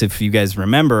 Alex, if you guys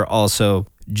remember, also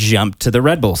jumped to the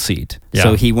Red Bull seat. Yeah.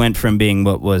 So he went from being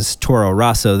what was Toro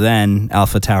Rosso then,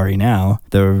 AlphaTauri now,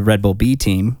 the Red Bull B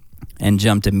team, and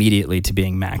jumped immediately to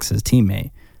being Max's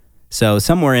teammate. So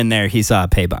somewhere in there, he saw a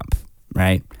pay bump,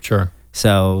 right? Sure.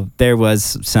 So there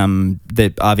was some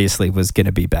that obviously was going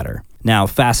to be better. Now,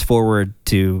 fast forward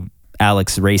to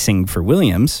Alex racing for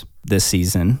Williams this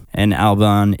season, and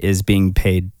Albon is being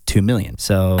paid $2 million.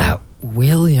 So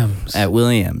Williams. at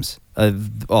Williams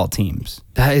of all teams,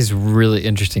 That is really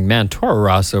interesting. Man, Toro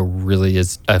Rosso really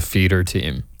is a feeder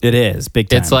team. it is big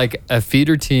time. It's like a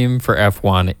feeder team for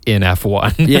F1 in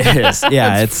F1. yes,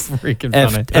 yeah, it's freaking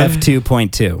F funny.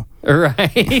 F2.2.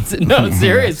 Right? No,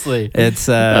 seriously. It's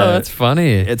Oh, that's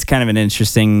funny. it's kind of an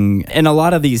interesting, and a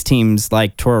lot of these teams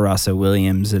like Toro Rosso,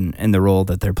 Williams, and the role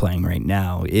that they're playing right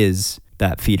now is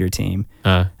that feeder team,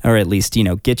 or at least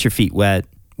get your feet wet.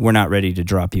 We're not ready to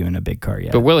drop you in a big car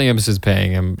yet. But Williams is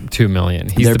paying him $2 million.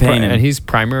 They're paying him. And he's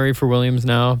primary for Williams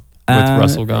now with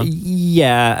Russell gone.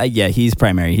 Yeah, he's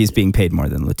primary. He's being paid more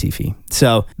than Latifi.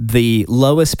 So the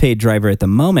lowest paid driver at the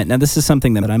moment. Now, this is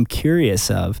something that I'm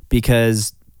curious of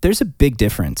because there's a big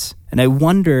difference. And I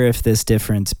wonder if this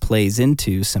difference plays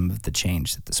into some of the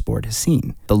change that the sport has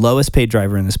seen. The lowest paid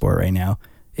driver in the sport right now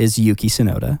is Yuki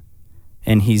Tsunoda,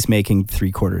 and he's making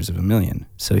 $750,000.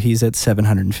 So he's at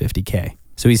 $750K.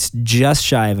 So he's just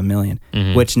shy of $1 million,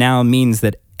 which now means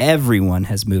that everyone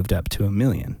has moved up to $1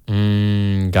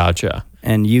 million. Gotcha.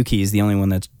 And Yuki is the only one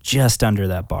that's just under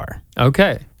that bar.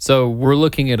 Okay. So we're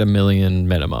looking at $1 million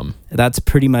minimum. That's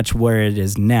pretty much where it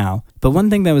is now. But one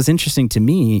thing that was interesting to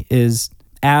me is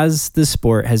as the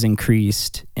sport has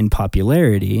increased in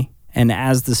popularity and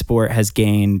as the sport has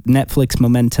gained Netflix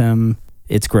momentum,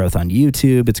 its growth on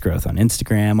YouTube, its growth on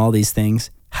Instagram, all these things,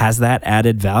 has that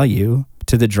added value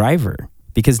to the driver?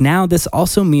 Because now this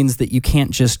also means that you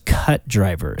can't just cut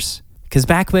drivers. Because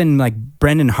back when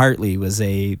Brendan Hartley was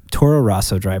a Toro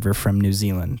Rosso driver from New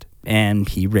Zealand, and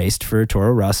he raced for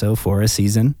Toro Rosso for a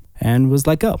season and was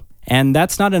let go. And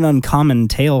that's not an uncommon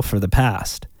tale for the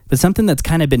past. But something that's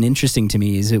kind of been interesting to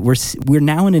me is that we're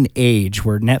now in an age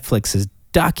where Netflix is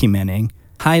documenting,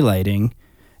 highlighting,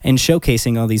 and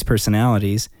showcasing all these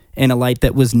personalities in a light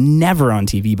that was never on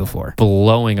TV before.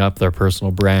 Blowing up their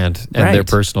personal brand and their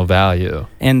personal value.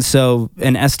 And so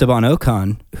an Esteban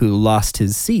Ocon, who lost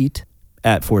his seat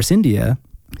at Force India,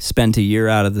 spent a year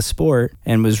out of the sport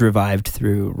and was revived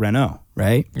through Renault,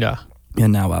 right? Yeah.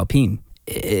 And now Alpine.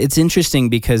 It's interesting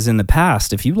because in the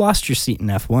past, if you lost your seat in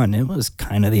F1, it was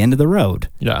kind of the end of the road.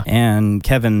 Yeah. And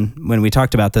Kevin, when we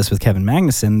talked about this with Kevin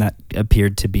Magnussen, that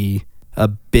appeared to be a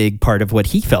big part of what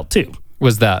he felt too.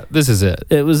 This is it.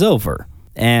 It was over.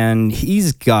 And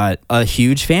he's got a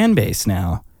huge fan base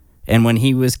now. And when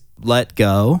he was let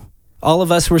go, all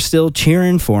of us were still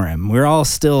cheering for him. We're all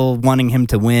still wanting him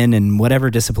to win in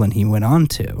whatever discipline he went on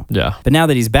to. Yeah. But now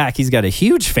that he's back, he's got a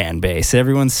huge fan base.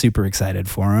 Everyone's super excited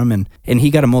for him. And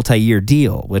he got a multi-year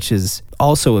deal, which is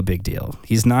also a big deal.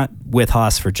 He's not with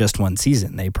Haas for just one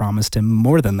season. They promised him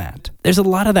more than that. There's a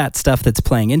lot of that stuff that's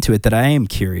playing into it that I am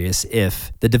curious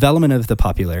if the development of the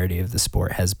popularity of the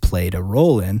sport has played a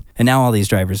role in. And now all these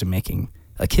drivers are making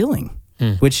a killing,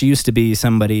 which used to be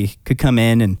somebody could come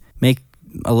in and make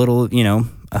a little,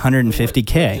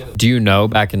 150K. Do you know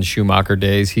back in Schumacher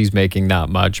days, he's making not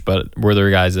much, but were there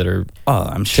guys that are Oh,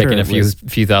 I'm sure. taking a it few was-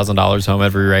 $1,000 home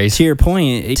every race? To your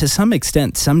point, to some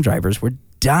extent, some drivers were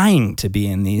dying to be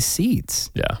in these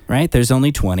seats. Yeah. Right? There's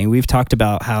only 20. We've talked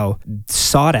about how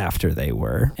sought after they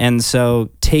were. And so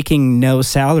taking no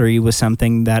salary was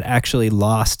something that actually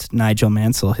lost Nigel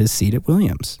Mansell his seat at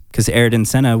Williams because Ayrton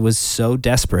Senna was so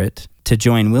desperate to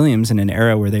join Williams in an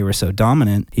era where they were so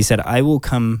dominant. He said, I will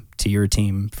come to your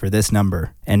team for this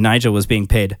number. And Nigel was being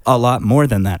paid a lot more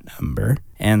than that number.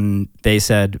 And they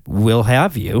said, we'll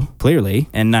have you, clearly.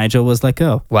 And Nigel was let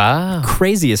go. Wow.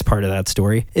 Craziest part of that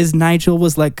story is Nigel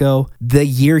was let go the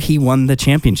year he won the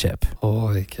championship.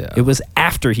 Holy cow. It was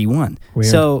after he won. Weird.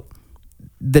 So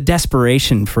the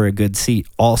desperation for a good seat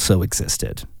also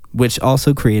existed, which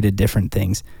also created different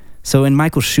things. So in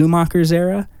Michael Schumacher's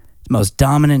era, the most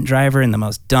dominant driver in the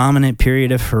most dominant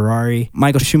period of Ferrari,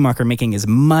 Michael Schumacher making as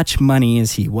much money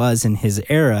as he was in his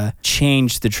era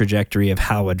changed the trajectory of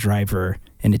how a driver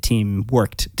and a team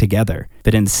worked together.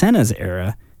 But in Senna's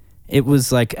era, it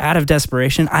was like out of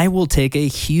desperation, I will take a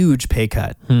huge pay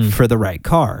cut for the right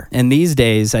car. And these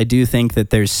days, I do think that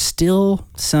there's still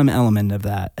some element of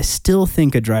that. I still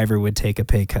think a driver would take a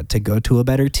pay cut to go to a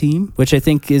better team, which I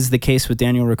think is the case with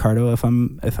Daniel Ricciardo, if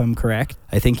I'm correct.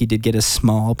 I think he did get a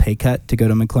small pay cut to go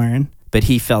to McLaren, but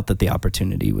he felt that the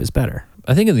opportunity was better.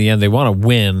 I think in the end they want to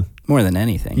win. More than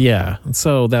anything. Yeah. And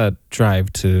so that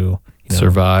drive to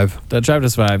Survive. that drive to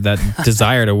survive, that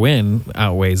desire to win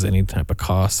outweighs any type of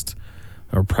cost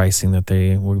or pricing that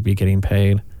they would be getting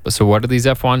paid. So what are these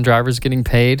F1 drivers getting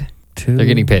paid? They're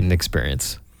getting paid in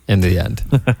experience in the end.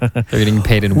 They're getting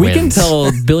paid in We wins. can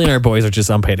tell billionaire boys are just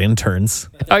unpaid interns.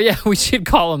 Oh, yeah, we should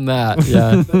call him that.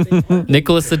 Yeah.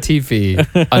 Nicholas Latifi,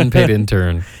 unpaid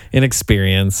intern.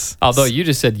 Inexperience. Although you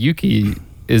just said Yuki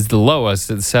is the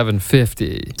lowest at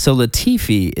 $750. So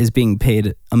Latifi is being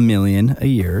paid $1 million a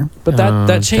year. But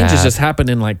that change has Dad. just happened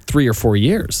in like 3 or 4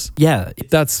 years. Yeah,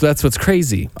 That's what's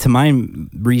crazy. to my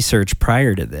research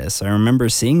prior to this, I remember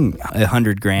seeing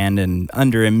 $100,000 and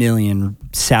under $1 million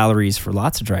salaries for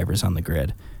lots of drivers on the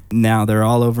grid. Now they're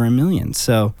all over $1 million.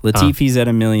 So Latifi's at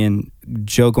 $1 million,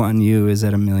 Zhou Guanyu is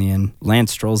at $1 million,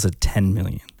 Lance Stroll's at $10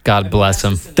 million. God bless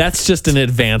him. That's just an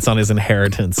advance on his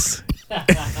inheritance.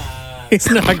 He's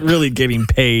not really getting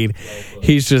paid.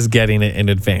 He's just getting it in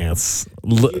advance. A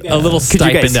little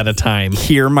stipend guys at a time.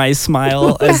 Hear my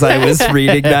smile as I was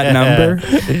reading that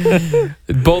number.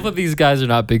 Both of these guys are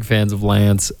not big fans of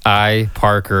Lance.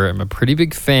 Parker, am a pretty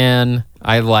big fan.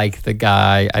 I like the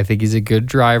guy. I think he's a good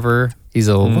driver. He's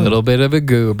a little bit of a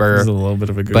goober. He's a little bit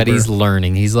of a goober. But he's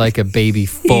learning. He's like a baby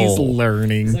foal. He's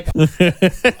learning.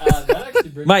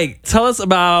 Mike, tell us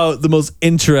about the most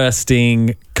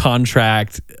interesting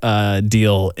contract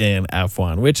deal in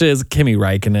F1, which is Kimi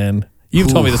Räikkönen. You've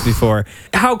told me this before.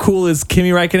 How cool is Kimi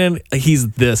Räikkönen?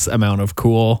 He's this amount of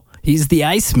cool. He's the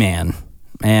Iceman,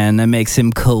 and that makes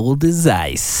him cold as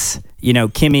ice. You know,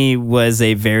 Kimi was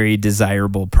a very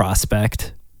desirable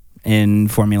prospect in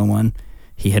Formula One.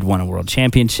 He had won a world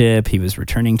championship. He was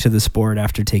returning to the sport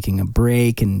after taking a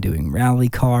break and doing rally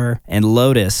car. And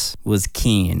Lotus was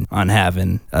keen on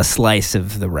having a slice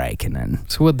of the Räikkönen.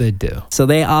 So what'd they do? So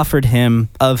they offered him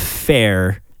a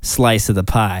fair slice of the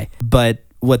pie. But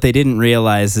what they didn't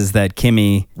realize is that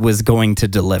Kimi was going to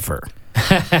deliver.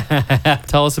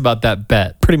 Tell us about that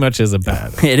bet. Pretty much is a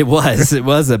bet. It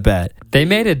was a bet. They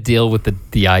made a deal with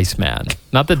the Iceman,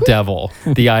 not the devil,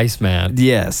 the Iceman.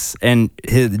 Yes, and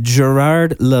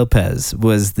Gerard Lopez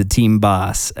was the team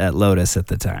boss at Lotus at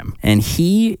the time. And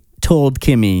he told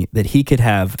Kimi that he could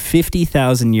have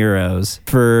 50,000 euros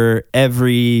for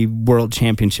every world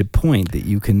championship point that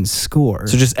you can score.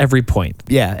 So just every point.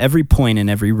 Yeah, every point in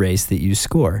every race that you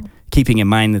score. Keeping in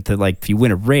mind that if you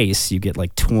win a race, you get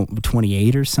like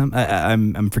 28 or something.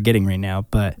 I'm forgetting right now,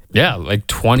 but Yeah, like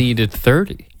 20 to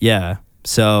 30. yeah.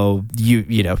 So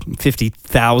you know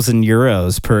 50,000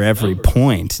 euros per every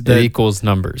point. That equals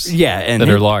numbers. Yeah, and that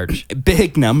are large.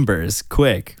 big numbers,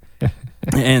 quick.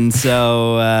 And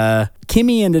so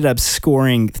Kimi ended up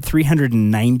scoring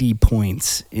 390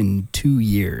 points in 2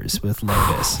 years with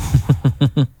Lotus.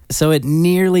 So it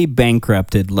nearly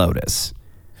bankrupted Lotus.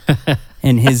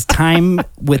 And his time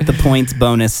with the points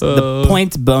bonus, the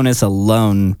points bonus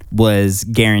alone was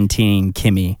guaranteeing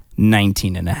Kimi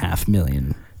 19.5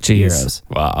 million euros.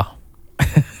 Wow.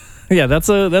 Yeah, that's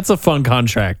a fun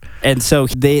contract. And so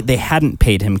they hadn't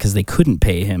paid him because they couldn't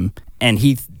pay him. And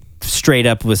he straight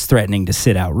up was threatening to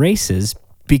sit out races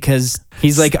because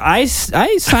he's like, I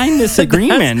signed this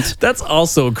agreement. That's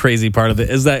also a crazy part of it,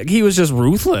 is that he was just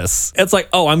ruthless. It's like,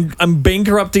 oh, I'm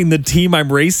bankrupting the team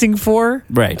I'm racing for.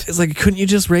 Right. It's like, couldn't you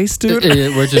just race, dude?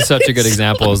 Which is such a good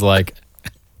example. Is like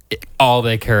all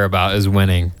they care about is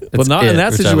winning. Well, not in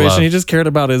that which I situation. love. He just cared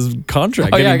about his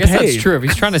contract. Oh yeah, I getting guess paid. that's true. If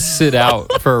he's trying to sit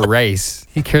out for a race,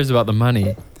 he cares about the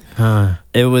money.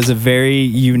 It was a very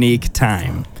unique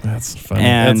time. That's funny.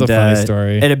 And, That's a funny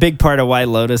story. And a big part of why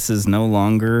Lotus is no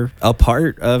longer a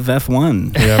part of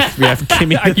F1. we have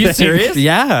Kimi. Are you serious?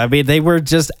 Yeah, I mean, they were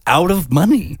just out of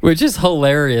money. Which is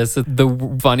hilarious.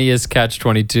 The funniest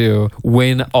catch-22,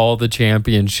 win all the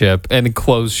championship and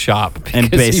close shop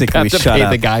And because basically you have to shut pay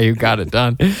up. the guy who got it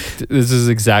done. This is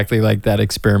exactly like that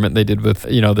experiment they did with,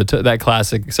 that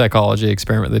classic psychology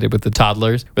experiment they did with the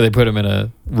toddlers, where they put them in a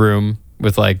room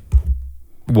with like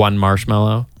one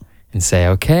marshmallow and say,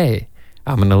 okay,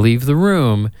 I'm going to leave the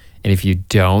room. And if you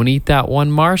don't eat that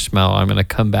one marshmallow, I'm going to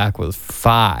come back with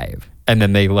 5. And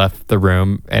then they left the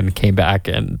room and came back,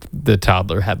 and the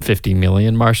toddler had 50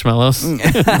 million marshmallows.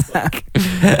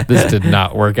 This did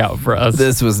not work out for us.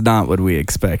 This was not what we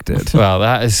expected. Wow,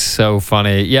 that is so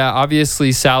funny. Yeah,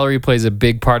 obviously salary plays a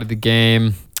big part of the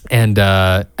game. And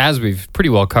as we've pretty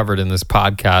well covered in this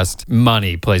podcast,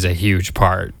 money plays a huge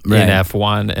part in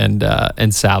F1,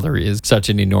 and salary is such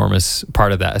an enormous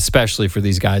part of that, especially for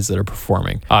these guys that are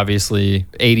performing. Obviously,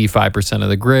 85% of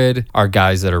the grid are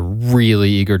guys that are really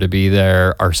eager to be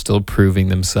there, are still proving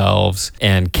themselves,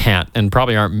 and can't, and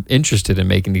probably aren't interested in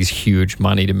making these huge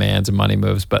money demands and money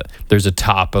moves. But there's a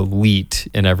top elite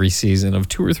in every season of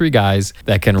 2 or 3 guys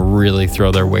that can really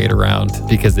throw their weight around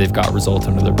because they've got results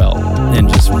under their belt. And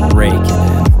just rake it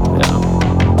in.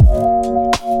 Yeah.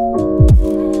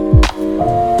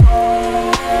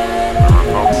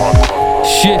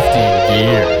 Shifting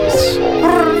gears.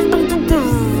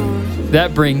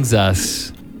 That brings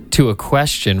us to a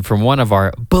question from one of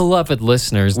our beloved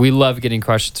listeners. We love getting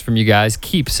questions from you guys.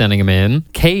 Keep sending them in.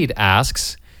 Cade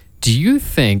asks, do you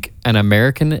think an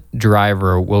American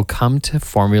driver will come to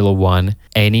Formula One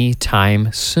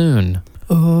anytime soon?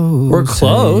 Oh, We're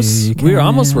close.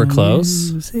 We're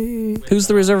close. Who's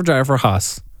the reserve driver for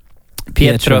Haas?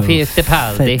 Pietro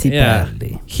Fittipaldi.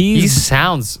 Yeah. He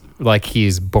sounds like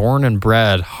he's born and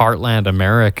bred Heartland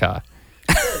America.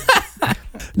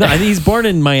 No, I think he's born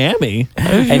in Miami.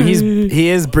 And he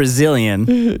is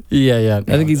Brazilian. Yeah. I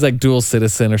think he's like dual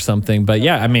citizen or something. But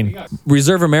yeah, I mean,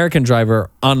 reserve American driver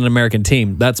on an American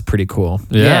team. That's pretty cool.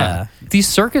 Yeah. These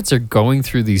circuits are going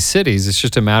through these cities. It's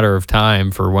just a matter of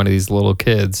time for one of these little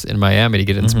kids in Miami to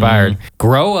get inspired.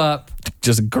 Grow up.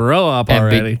 Just grow up And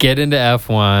already. get into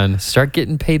F1. Start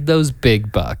getting paid those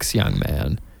big bucks, young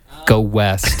man. Go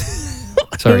west.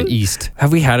 Sorry, east.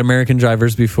 Have we had American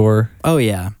drivers before? Oh,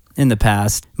 yeah. In the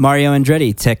past, Mario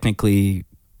Andretti technically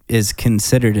is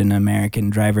considered an American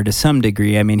driver to some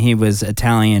degree. I mean, he was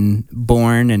Italian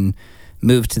born and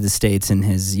moved to the States in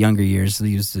his younger years.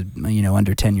 He was,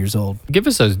 under 10 years old. Give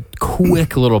us a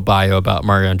quick little bio about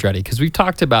Mario Andretti, because we've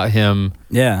talked about him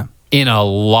Yeah. in a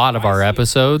lot of our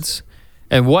episodes.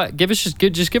 And give us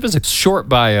a short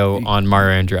bio on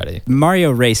Mario Andretti.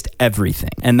 Mario raced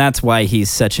everything. And that's why he's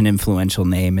such an influential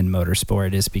name in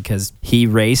motorsport, is because he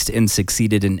raced and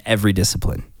succeeded in every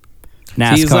discipline.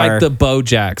 NASCAR. He's like the Bo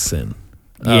Jackson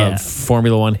Yeah. of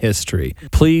Formula One history.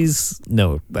 Please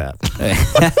note that.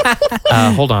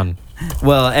 Hold on.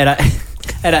 Well, and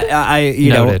I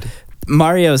Noted.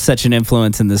 Mario is such an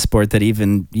influence in the sport that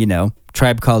even,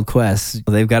 Tribe Called Quest,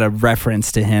 they've got a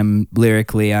reference to him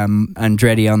lyrically,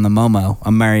 Andretti on the Momo.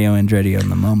 I'm Mario Andretti on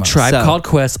the Momo. Tribe So- Called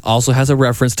Quest also has a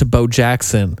reference to Bo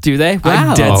Jackson. Do they? Wow.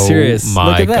 I'm dead serious. Oh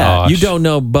my Look at that. gosh. You don't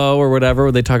know Bo or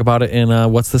whatever. They talk about it in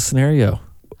What's the Scenario?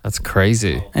 That's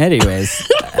crazy. Anyways,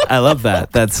 I love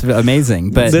that. That's amazing.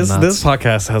 But This nuts.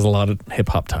 podcast has a lot of hip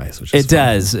hop ties, which is it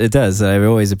does. It does. I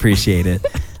always appreciate it.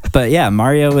 But yeah,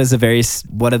 Mario is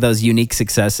one of those unique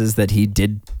successes that he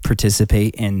did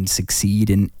participate and succeed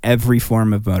in every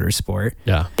form of motorsport.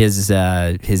 Yeah.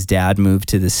 His dad moved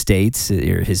to the States,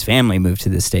 or his family moved to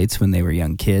the States when they were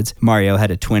young kids. Mario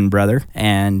had a twin brother,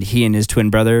 and he and his twin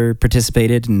brother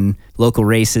participated in local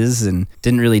races and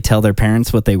didn't really tell their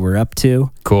parents what they were up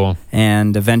to, Cool.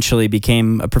 and eventually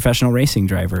became a professional racing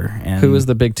driver. And Who was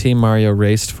the big team Mario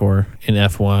raced for in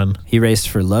F1? he raced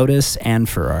for Lotus and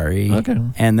Ferrari. Okay.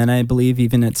 And then I believe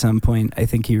even at some point, I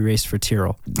think he raced for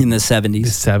Tyrrell in the 70s.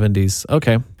 70s.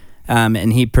 Okay.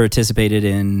 And he participated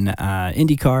in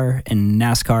IndyCar and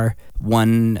NASCAR,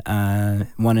 won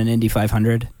an Indy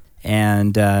 500.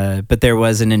 And but there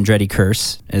was an Andretti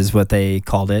curse, is what they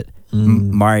called it.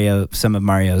 Some of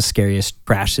Mario's scariest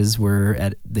crashes were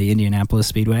at the Indianapolis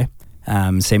Speedway.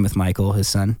 Same with Michael, his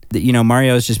son.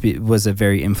 Mario was a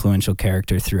very influential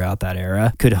character throughout that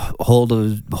era. Could hold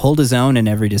his own in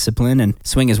every discipline and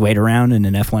swing his weight around in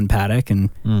an F1 paddock and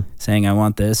saying, I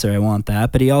want this or I want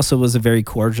that. But he also was a very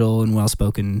cordial and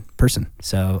well-spoken person.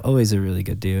 So always a really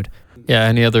good dude. Yeah,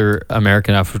 any other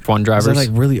American F1 drivers? Was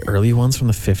that like really early ones from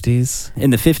the 50s?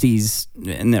 In the 50s,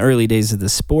 in the early days of the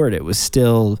sport, it was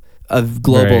still a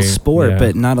global sport,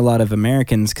 but not a lot of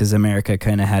Americans because America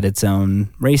kind of had its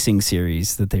own racing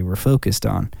series that they were focused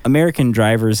on. American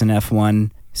drivers in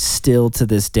F1 still to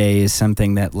this day is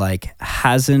something that like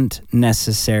hasn't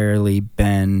necessarily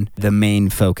been the main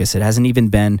focus. It hasn't even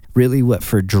been really what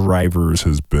for drivers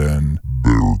has been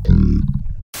their goal.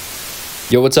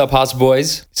 Yo, what's up, Hoss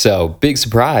Boys? So, big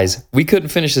surprise, we couldn't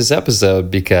finish this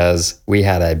episode because we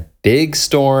had a big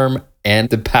storm and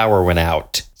the power went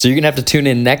out. So you're going to have to tune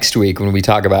in next week when we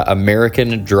talk about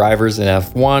American drivers in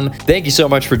F1. Thank you so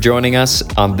much for joining us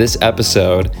on this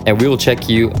episode, and we will check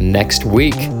you next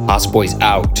week. Hoss Boys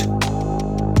out.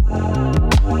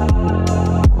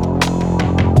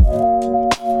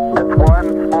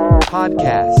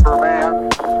 Podcast.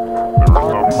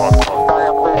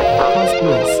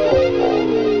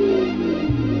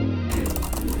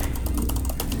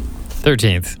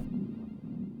 13th.